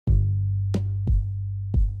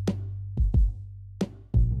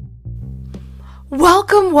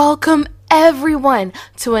Welcome everyone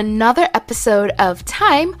to another episode of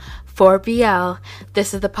Time for BL.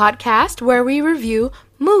 This is the podcast where we review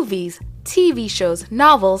movies, TV shows,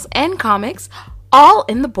 novels, and comics, all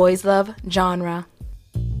in the boys love genre.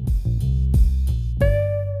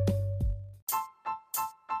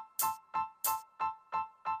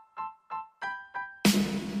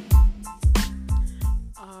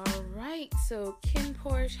 Alright, so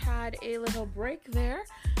KinnPorsche had a little break there,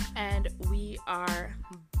 and we are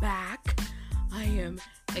back. I am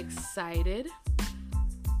excited.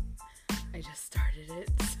 I just started it,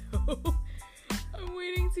 so I'm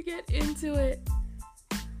waiting to get into it.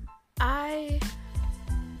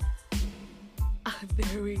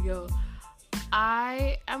 There we go.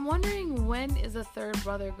 I am wondering, when is a third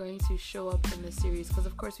brother going to show up in the series? Because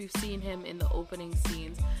of course we've seen him in the opening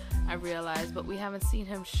scenes, I realized, but we haven't seen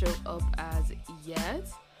him show up as yet.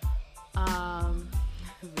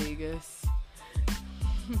 Vegas.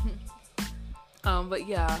 But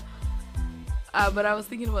yeah. But I was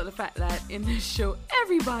thinking about the fact that in this show,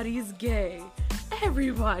 everybody's gay.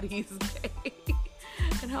 Everybody's gay.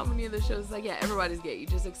 And how many of the shows like, yeah, everybody's gay. You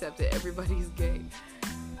just accept it. Everybody's gay.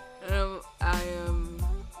 And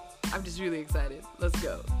I'm just really excited. Let's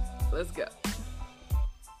go.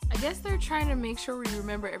 I guess they're trying to make sure we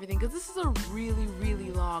remember everything, because this is a really,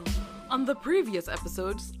 really long on the previous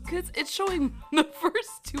episodes, because it's showing the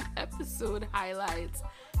first 2 episode highlights.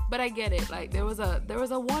 But I get it. Like, there was a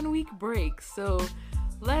 1 week break, so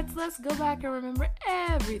let's go back and remember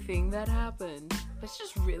everything that happened. But it's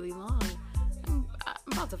just really long. I'm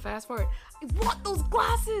about to fast forward. I want those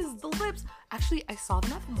glasses, the lips. Actually, I saw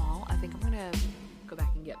them at the mall. I think I'm gonna go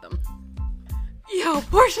back and get them. Yo,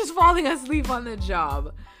 Porsche's falling asleep on the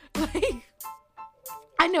job. Like,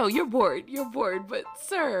 I know you're bored, but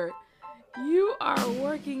sir, you are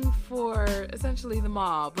working for essentially the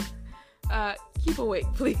mob. Keep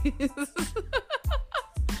awake, please.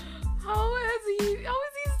 How is he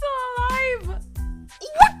still alive?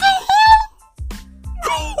 What the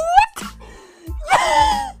hell? What?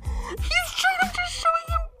 He's straight up just showing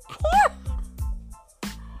him porn.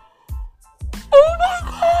 Oh my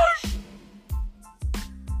gosh.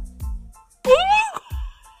 Oh my gosh.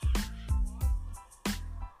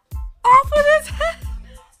 Off of his head.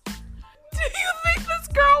 Do you think this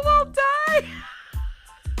girl will die?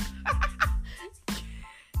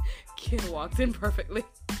 Kid walked in perfectly.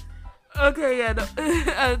 Okay, yeah, no.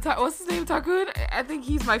 What's his name? Takun? I think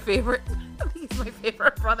he's my favorite. I think he's my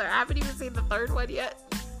favorite brother. I haven't even seen the third one yet.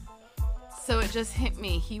 So it just hit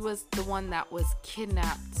me. He was the one that was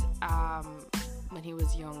kidnapped when he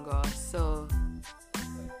was younger. So,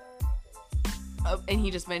 and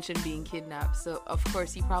he just mentioned being kidnapped. So of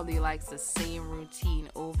course he probably likes the same routine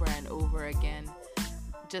over and over again,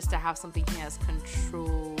 just to have something he has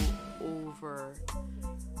control over.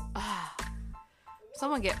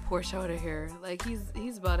 Someone get Porsche out of here. Like,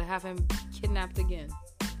 he's about to have him kidnapped again.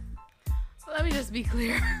 Let me just be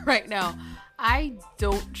clear right now. I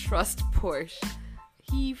don't trust Porsche.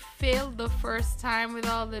 He failed the first time with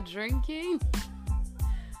all the drinking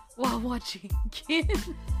while watching Kinn.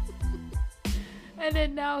 And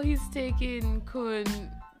then now he's taking Kun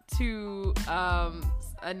to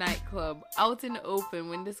a nightclub out in the open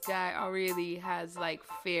when this guy already has like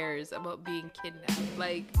fears about being kidnapped.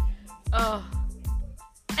 Like,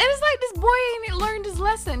 and it's like this boy ain't learned his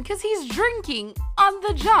lesson, because he's drinking on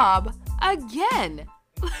the job again.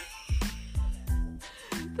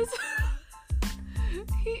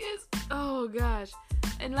 He is, oh gosh.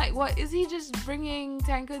 And like, what is he just bringing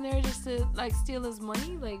Tank in there just to like steal his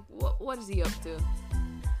money? Like, what is he up to?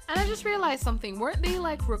 And I just realized something. Weren't they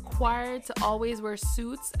like required to always wear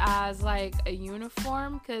suits as like a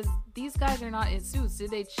uniform? Because these guys are not in suits. Did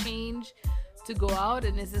they change to go out,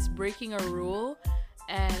 and is this breaking a rule?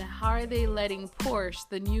 And how are they letting Porsche,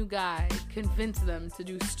 the new guy, convince them to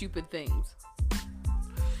do stupid things?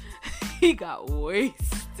 He got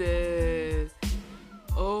wasted.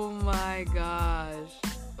 Oh my gosh.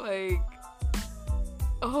 Like,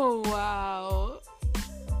 oh wow.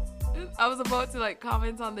 I was about to like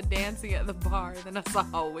comment on the dancing at the bar, then I saw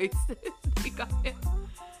how wasted he got him.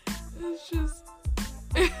 It's just...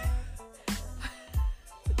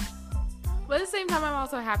 But at the same time, I'm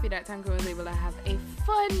also happy that Tanko was able to have a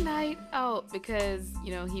fun night out, because,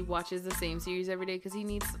 you know, he watches the same series every day because he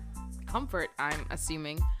needs comfort, I'm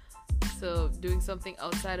assuming. So doing something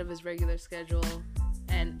outside of his regular schedule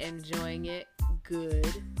and enjoying it, good,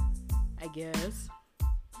 I guess.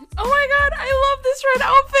 Oh my god, I love this red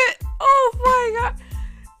outfit. Oh my god.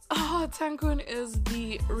 Oh, Tankun is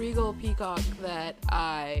the regal peacock that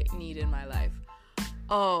I need in my life.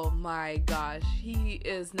 Oh my gosh, he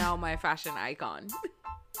is now my fashion icon.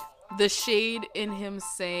 The shade in him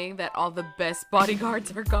saying that all the best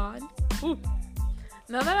bodyguards are gone. Ooh.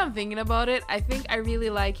 Now that I'm thinking about it, I think I really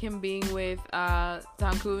like him being with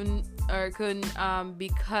Kun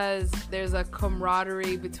because there's a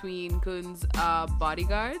camaraderie between Kun's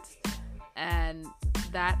bodyguards, and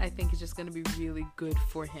that I think is just gonna be really good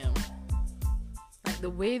for him. Like the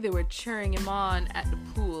way they were cheering him on at the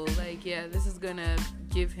pool, like, yeah, this is gonna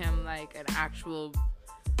give him like an actual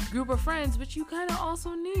group of friends, which you kind of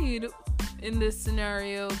also need in this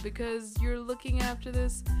scenario because you're looking after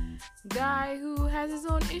this guy who has his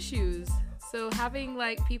own issues. So having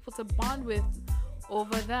like people to bond with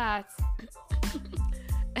over that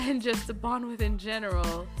and just to bond with in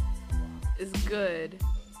general is good.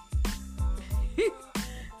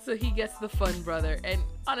 So he gets the fun brother, and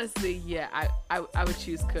honestly, yeah, I would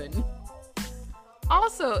choose Kun.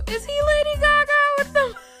 Also, is he Lady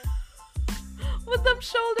Gaga with them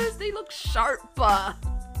shoulders? They look sharp.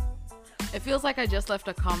 It feels like I just left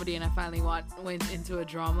a comedy and I finally went into a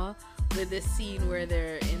drama with this scene where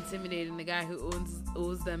they're intimidating the guy who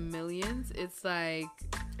owes them millions. It's like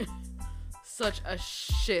such a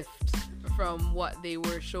shift from what they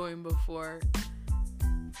were showing before.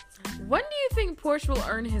 When do you think Porsche will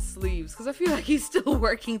earn his sleeves? Because I feel like he's still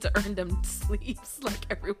working to earn them sleeves like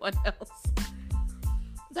everyone else.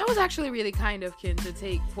 That was actually really kind of Kinn to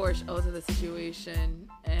take Porsche out of the situation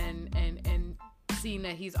and seeing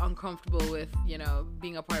that he's uncomfortable with, you know,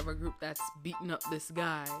 being a part of a group that's beating up this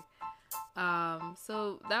guy.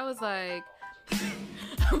 So that was like,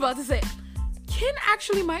 I'm about to say, Kinn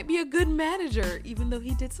actually might be a good manager, even though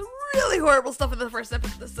he did some really horrible stuff in the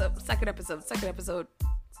second episode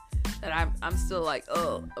that I'm still like,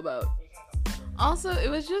 about. Also, it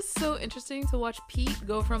was just so interesting to watch Pete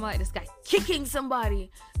go from like this guy kicking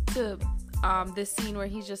somebody to this scene where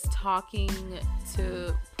he's just talking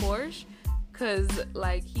to Porsche, because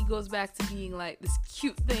like he goes back to being like this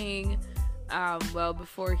cute thing,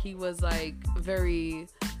 before he was like very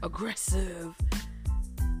aggressive,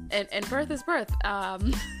 and Birth is Birth.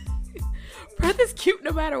 Birth is cute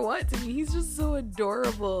no matter what to me. He's just so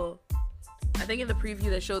adorable. I think in the preview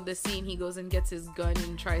they showed this scene, he goes and gets his gun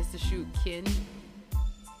and tries to shoot Kinn.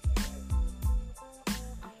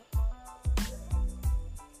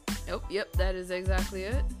 Oh, yep, that is exactly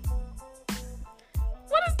it.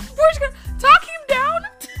 What is Porsche gonna talk him down?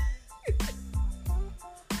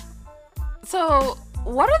 So,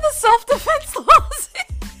 what are the self-defense laws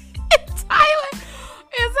in Thailand?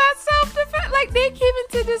 Is that self-defense? Like, they came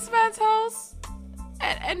into this man's house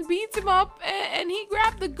and beat him up, and he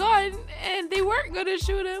grabbed the gun, and they weren't gonna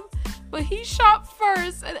shoot him, but he shot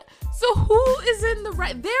first. And so who is in the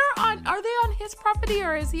right? Are they on his property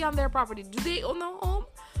or is he on their property? Do they own the home?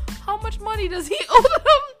 How much money does he owe them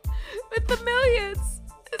with the millions?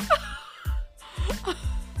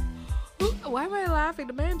 Why am I laughing?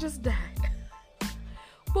 The man just died.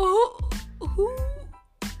 But who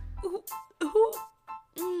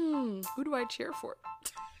do I cheer for?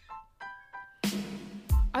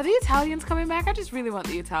 Are the Italians coming back? I just really want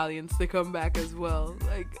the Italians to come back as well.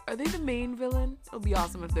 Like, are they the main villain? It'll be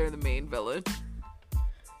awesome if they're the main villain.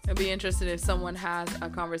 I'd be interested if someone has a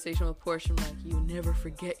conversation with Porsche and like, you never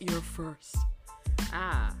forget your first.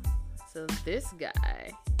 So this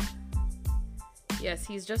guy. Yes,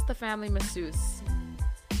 he's just the family masseuse.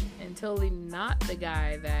 And totally not the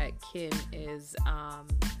guy that Kinn is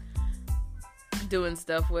doing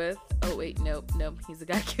stuff with. Oh wait, nope. He's the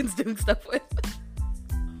guy Kinn's doing stuff with.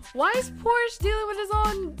 Why is Porsche dealing with his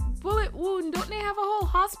own bullet wound? Don't they have a whole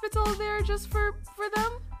hospital there just for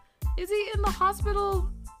them? Is he in the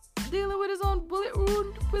hospital dealing with his own bullet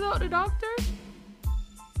wound without a doctor?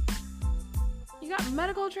 You got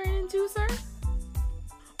medical training too, sir?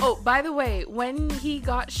 Oh, by the way, when he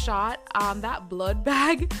got shot, that blood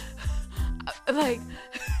bag,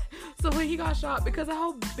 so when he got shot, because of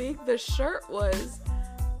how big the shirt was,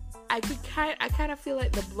 I kind of feel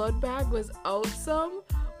like the blood bag was out some,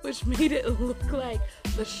 which made it look like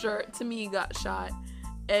the shirt to me got shot,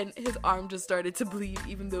 and his arm just started to bleed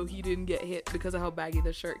even though he didn't get hit because of how baggy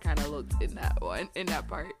the shirt kind of looked in that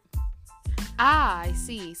part. I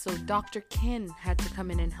see. So Dr. Kinn had to come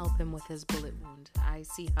in and help him with his bullet wound. I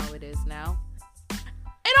see how it is now.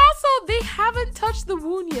 And also, they haven't touched the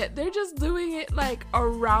wound yet. They're just doing it like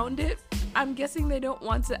around it. I'm guessing they don't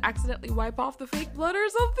want to accidentally wipe off the fake blood or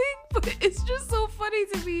something. But it's just so funny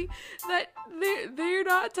to me that they're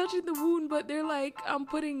not touching the wound, but they're like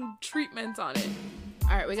putting treatment on it.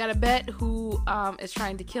 All right, we got a bet who is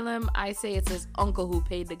trying to kill him. I say it's his uncle who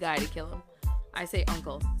paid the guy to kill him. I say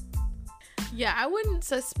uncle. Yeah, I wouldn't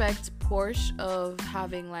suspect Porsche of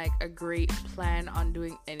having like a great plan on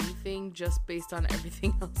doing anything just based on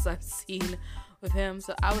everything else I've seen with him.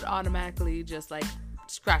 So I would automatically just like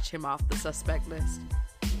scratch him off the suspect list.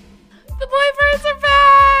 The boyfriends are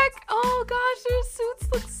back! Oh gosh, their suits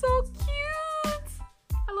look so cute.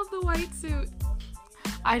 I love the white suit.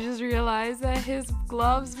 I just realized that his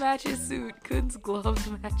gloves match his suit. Kun's gloves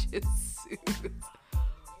match his suit.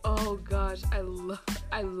 Oh gosh,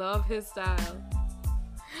 I love his style.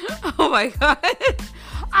 Oh my god.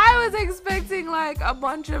 I was expecting like a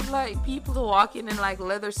bunch of like people to walk in like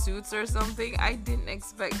leather suits or something. I didn't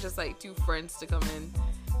expect just like two friends to come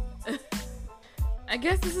in. I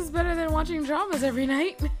guess this is better than watching dramas every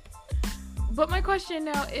night. But my question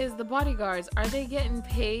now is, the bodyguards, are they getting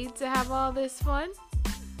paid to have all this fun?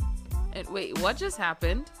 And wait, what just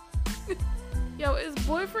happened? Yo, is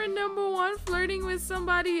boyfriend number one flirting with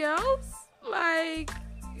somebody else? Like,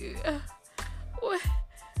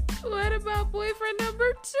 what about boyfriend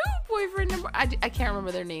number two? I can't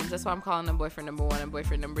remember their names. That's why I'm calling them boyfriend number one and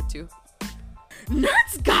boyfriend number two.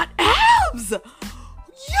 Nerds got abs! Yo!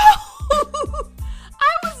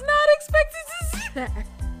 I was not expecting to see that.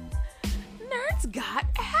 Nerds got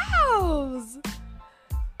abs!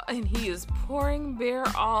 And he is pouring beer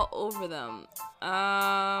all over them.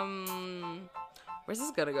 Where's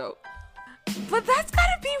this gonna go? But that's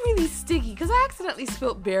gotta be really sticky, because I accidentally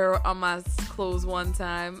spilled beer on my clothes one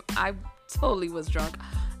time. I totally was drunk.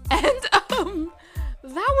 And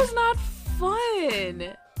that was not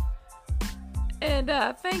fun. And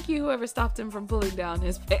thank you whoever stopped him from pulling down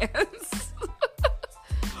his pants.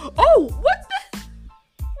 Oh, what the?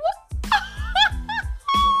 What?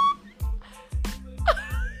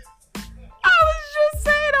 I was just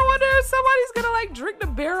saying, I wonder if somebody's gonna like drink the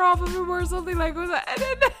beer off of him or something like that. And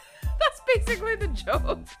then that's basically the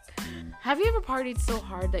joke. Have you ever partied so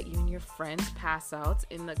hard that you and your friends pass out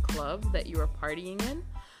in the club that you were partying in?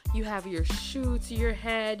 You have your shoe to your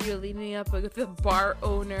head, you're leaning up with the bar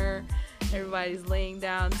owner, everybody's laying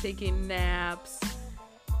down, taking naps,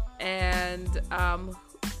 and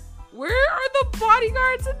where are the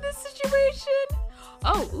bodyguards in this situation?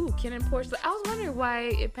 Oh, ooh, KinnPorsche. I was wondering why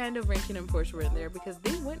it panned over and KinnPorsche were in there, because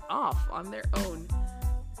they went off on their own.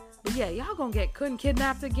 But yeah, y'all gonna get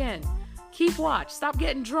kidnapped again. Keep watch. Stop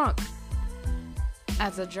getting drunk.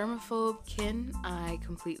 As a germaphobe, Kin, I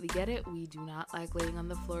completely get it. We do not like laying on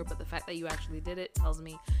the floor, but the fact that you actually did it tells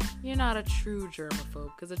me you're not a true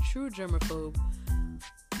germaphobe, because a true germaphobe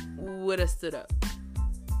would have stood up.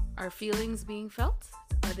 Are feelings being felt?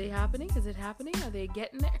 Are they happening? Is it happening? Are they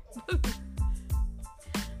getting there?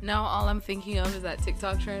 Now all I'm thinking of is that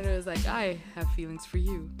TikTok trend is like, I have feelings for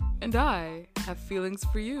you, and I have feelings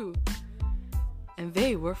for you. And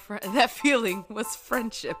they were that feeling was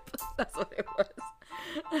friendship. That's what it was.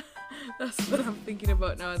 That's what I'm thinking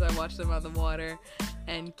about now as I watch them on the water.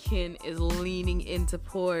 And Kin is leaning into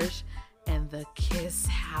Porsche, and the kiss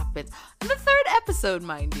happens. In the third episode,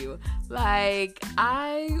 mind you. Like,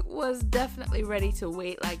 I was definitely ready to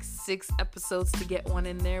wait like 6 episodes to get one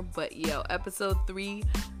in there. But yo, episode 3,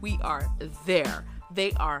 we are there.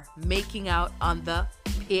 They are making out on the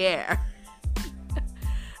pier.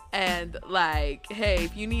 And like, hey,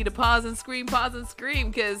 if you need to pause and scream,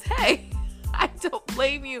 because hey, I don't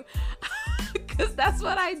blame you, because that's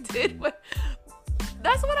what I did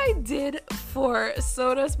for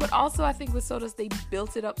Sodas. But also I think with Sodas they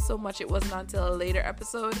built it up so much, it wasn't until a later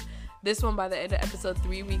episode. This one, by the end of episode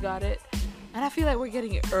 3, we got it, and I feel like we're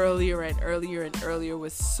getting it earlier and earlier and earlier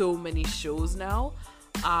with so many shows now.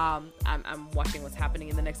 I'm watching what's happening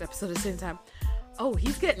in the next episode at the same time. Oh,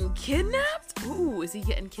 he's getting kidnapped? Ooh, is he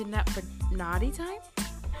getting kidnapped for naughty time?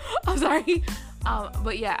 I'm sorry.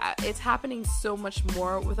 But yeah, it's happening so much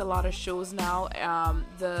more with a lot of shows now.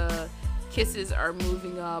 The kisses are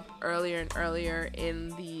moving up earlier and earlier in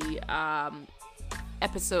the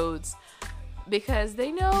episodes, because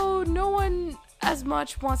they know no one as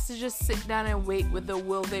much wants to just sit down and wait with the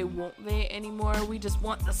will they, won't they anymore. We just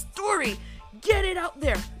want the story. Get it out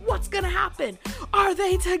there. What's gonna happen? Are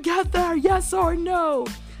they together? Yes or no?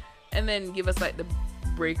 And then give us like the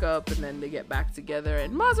breakup, and then they get back together.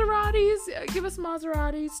 And Maseratis, give us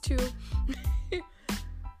Maseratis too.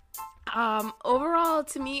 Overall,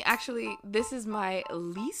 to me, actually, this is my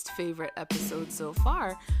least favorite episode so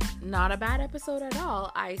far. Not a bad episode at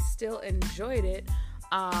all. I still enjoyed it.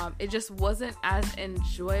 It just wasn't as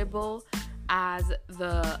enjoyable as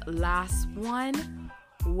the last one,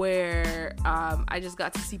 where I just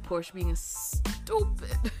got to see Porsche being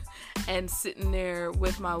stupid and sitting there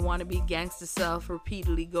with my wannabe gangster self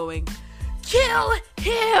repeatedly going, kill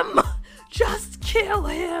him! Just kill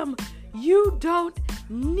him! You don't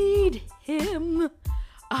need him.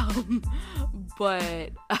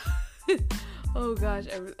 But oh gosh,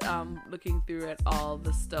 looking through at all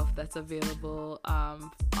the stuff that's available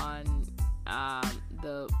on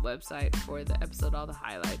the website for the episode, all the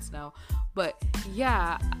highlights now. But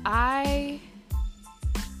yeah,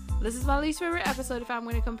 this is my least favorite episode. If I'm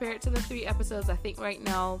going to compare it to the 3 episodes, I think right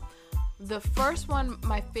now the first one,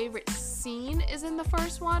 my favorite scene is in the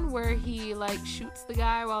first one where he like shoots the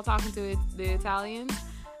guy while talking to the Italians,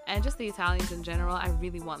 and just the Italians in general. I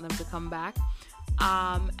really want them to come back.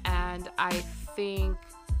 And I think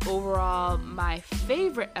overall my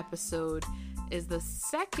favorite episode is the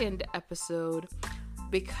second episode,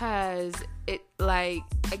 because it, like,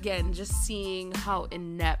 again, just seeing how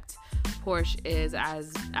inept Porsche is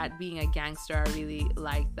at being a gangster, I really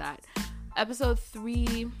like that. Episode 3,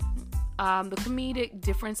 the comedic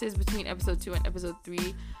differences between episode 2 and episode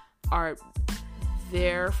 3 are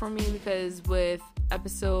there for me, because with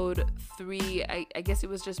episode 3, I guess it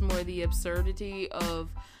was just more the absurdity of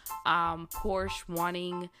Porsche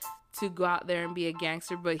wanting to go out there and be a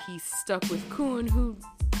gangster, but he's stuck with Kun, who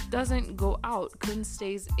doesn't go out. Kun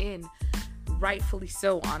stays in, rightfully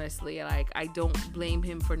so, honestly. Like, I don't blame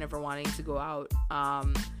him for never wanting to go out.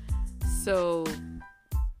 So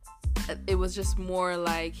it was just more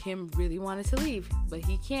like him really wanted to leave, but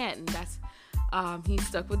he can't, and that's he's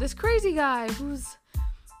stuck with this crazy guy who's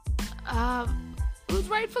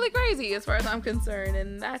rightfully crazy as far as I'm concerned,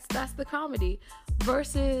 and that's the comedy.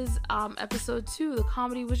 Versus episode 2, the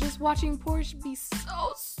comedy was just watching Porsche be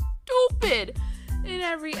so stupid in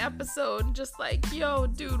every episode. Just like, yo,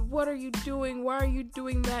 dude, what are you doing? Why are you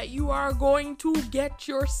doing that? You are going to get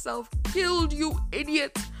yourself killed, you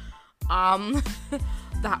idiot.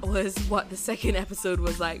 That was what the second episode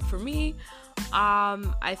was like for me.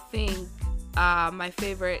 I think my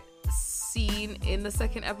favorite scene in the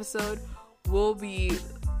second episode will be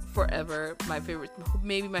forever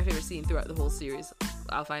maybe my favorite scene throughout the whole series.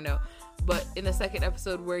 I'll find out. But in the second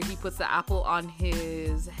episode where he puts the apple on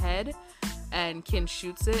his head and Kinn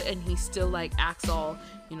shoots it, and he still like acts all,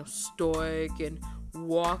 stoic, and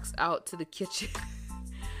walks out to the kitchen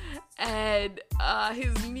and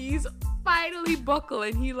his knees finally buckle,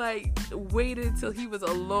 and he like waited till he was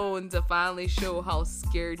alone to finally show how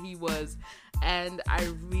scared he was, and I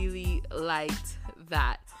really liked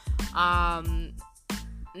that.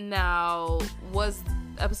 Now, was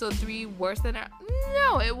episode 3 worse than it?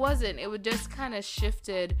 No, it wasn't. It would just kind of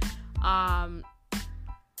shifted.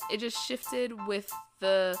 It just shifted with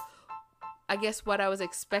I guess what I was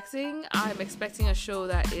expecting. I'm expecting a show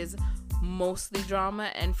that is mostly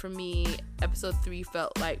drama, and for me, episode 3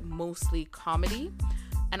 felt like mostly comedy,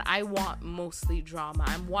 and I want mostly drama.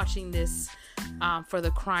 I'm watching this for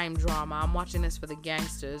the crime drama. I'm watching this for the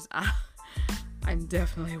gangsters. I'm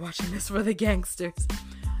definitely watching this for the gangsters.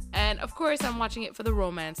 And of course, I'm watching it for the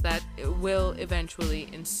romance that will eventually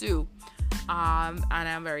ensue. And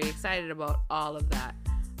I'm very excited about all of that.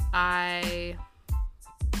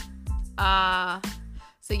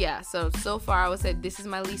 So far I would say this is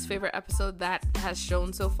my least favorite episode that has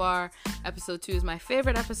shown so far. Episode 2 is my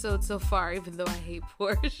favorite episode so far, even though I hate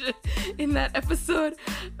Porsche in that episode.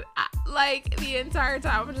 Like, the entire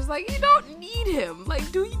time I'm just like, you don't need him.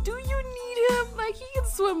 Like, do you need him? Like, he can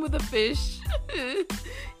swim with a fish.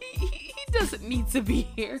 he doesn't need to be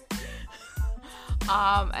here.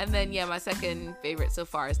 And then my second favorite so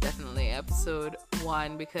far is definitely episode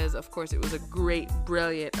 1, because of course it was a great,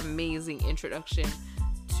 brilliant, amazing introduction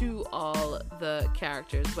to all the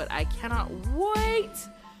characters. But I cannot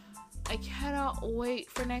wait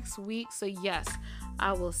for next week. So yes,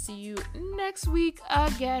 I will see you next week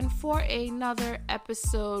again for another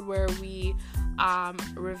episode where we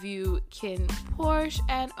review KinnPorsche,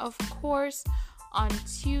 and of course on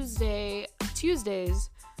Tuesdays,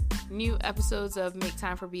 new episodes of Make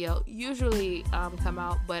Time for BL usually come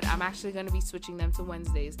out, but I'm actually going to be switching them to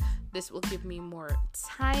Wednesdays. This will give me more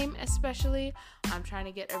time, especially. I'm trying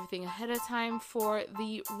to get everything ahead of time for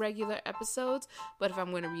the regular episodes, but if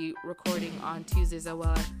I'm going to be recording on Tuesdays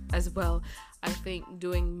as well, I think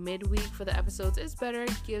doing midweek for the episodes is better.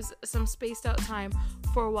 It gives some spaced out time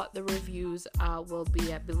for what the reviews will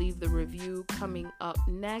be. I believe the review coming up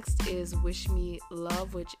next is Wish Me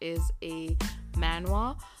Love, which is a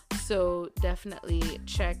manhwa. So definitely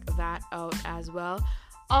check that out as well.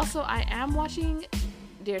 Also, I am watching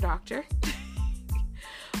Dear Doctor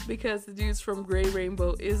because the dudes from Grey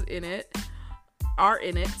Rainbow is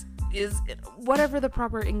whatever the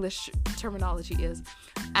proper English terminology is,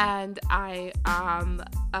 and I am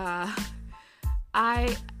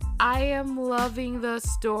loving the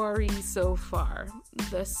story so far.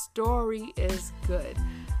 The story is good.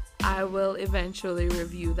 I will eventually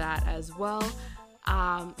review that as well.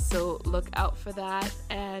 So look out for that.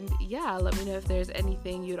 And yeah, let me know if there's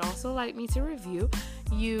anything you'd also like me to review.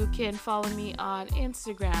 You can follow me on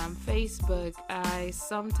Instagram, Facebook. I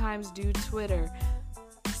sometimes do Twitter.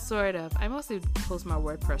 Sort of. I mostly post my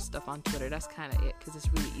WordPress stuff on Twitter. That's kind of it because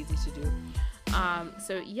it's really easy to do.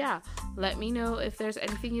 So yeah, let me know if there's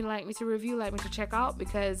anything you'd like me to review, like me to check out,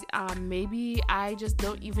 because maybe I just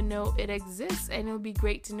don't even know it exists, and it would be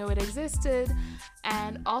great to know it existed.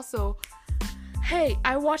 And also, hey,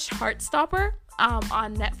 I watched Heartstopper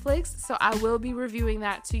on Netflix, so I will be reviewing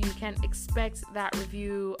that too. You can expect that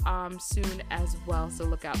review soon as well, so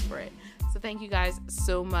look out for it. So thank you guys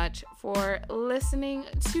so much for listening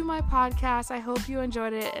to my podcast. I hope you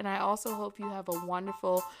enjoyed it, and I also hope you have a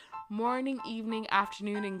wonderful morning, evening,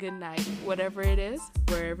 afternoon, and good night, whatever it is,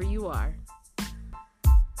 wherever you are.